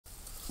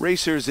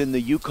Racers in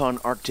the Yukon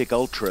Arctic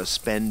Ultra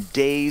spend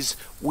days,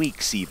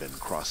 weeks even,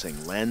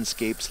 crossing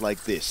landscapes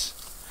like this.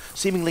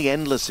 Seemingly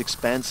endless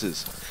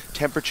expanses,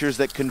 temperatures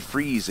that can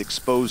freeze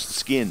exposed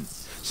skin,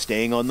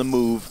 staying on the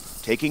move,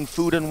 taking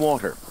food and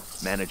water,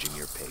 managing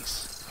your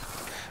pace.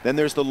 Then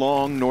there's the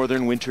long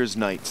northern winter's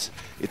nights.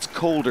 It's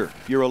colder,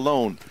 you're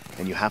alone,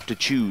 and you have to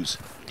choose.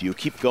 Do you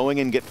keep going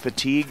and get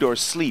fatigued, or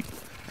sleep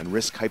and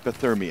risk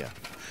hypothermia?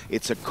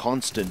 It's a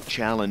constant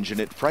challenge,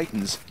 and it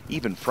frightens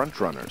even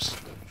frontrunners.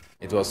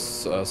 It was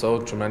so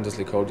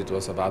tremendously cold. It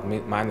was about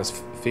minus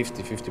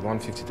 50, 51,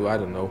 52, I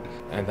don't know,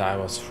 and I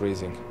was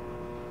freezing.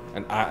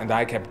 And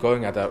I kept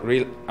going at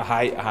a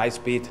high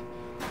speed,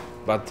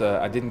 but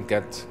I didn't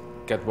get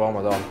warm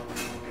at all.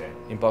 Okay.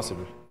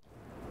 Impossible.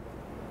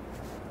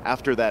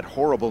 After that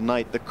horrible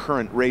night, the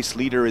current race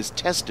leader is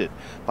tested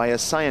by a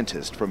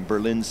scientist from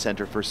Berlin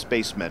Center for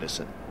Space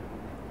Medicine.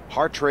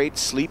 Heart rate,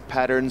 sleep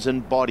patterns,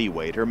 and body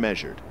weight are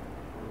measured.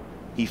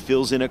 He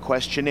fills in a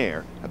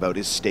questionnaire about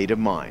his state of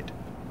mind.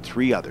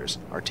 3 others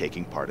are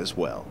taking part as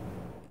well.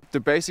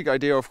 The basic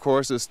idea, of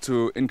course, is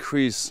to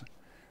increase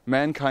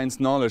mankind's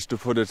knowledge, to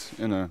put it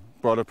in a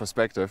broader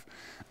perspective,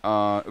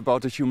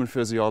 about the human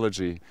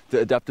physiology, the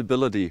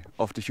adaptability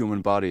of the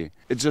human body.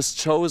 It just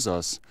shows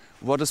us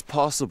what is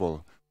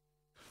possible.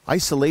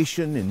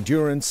 Isolation,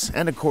 endurance,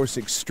 and of course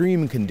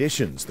extreme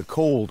conditions, the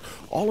cold,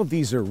 all of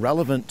these are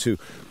relevant to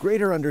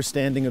greater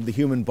understanding of the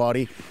human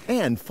body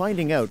and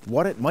finding out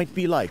what it might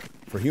be like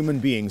for human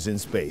beings in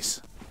space.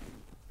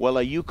 While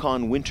a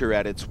Yukon winter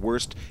at its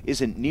worst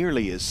isn't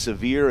nearly as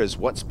severe as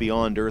what's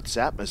beyond Earth's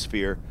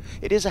atmosphere,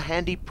 it is a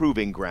handy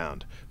proving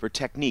ground for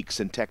techniques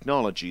and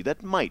technology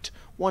that might,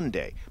 one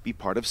day, be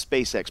part of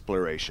space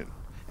exploration,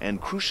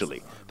 and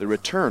crucially, the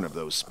return of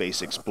those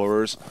space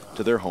explorers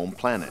to their home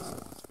planet.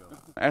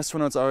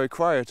 Astronauts are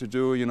required to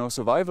do,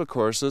 survival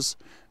courses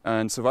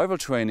and survival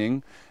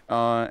training,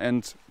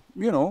 and,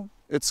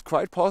 it's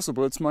quite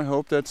possible, it's my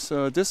hope, that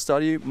this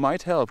study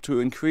might help to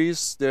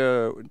increase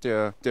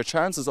their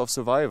chances of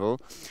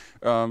survival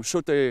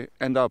should they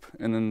end up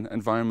in an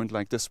environment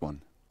like this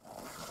one.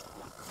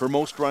 For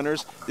most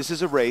runners, this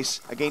is a race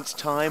against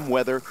time,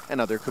 weather,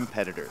 and other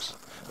competitors.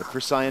 But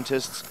for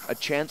scientists, a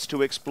chance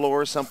to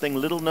explore something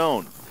little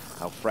known,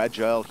 how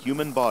fragile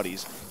human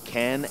bodies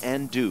can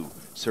and do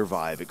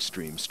survive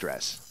extreme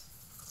stress.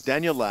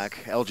 Daniel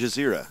Lack, Al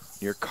Jazeera,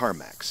 near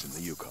Carmax in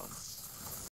the Yukon.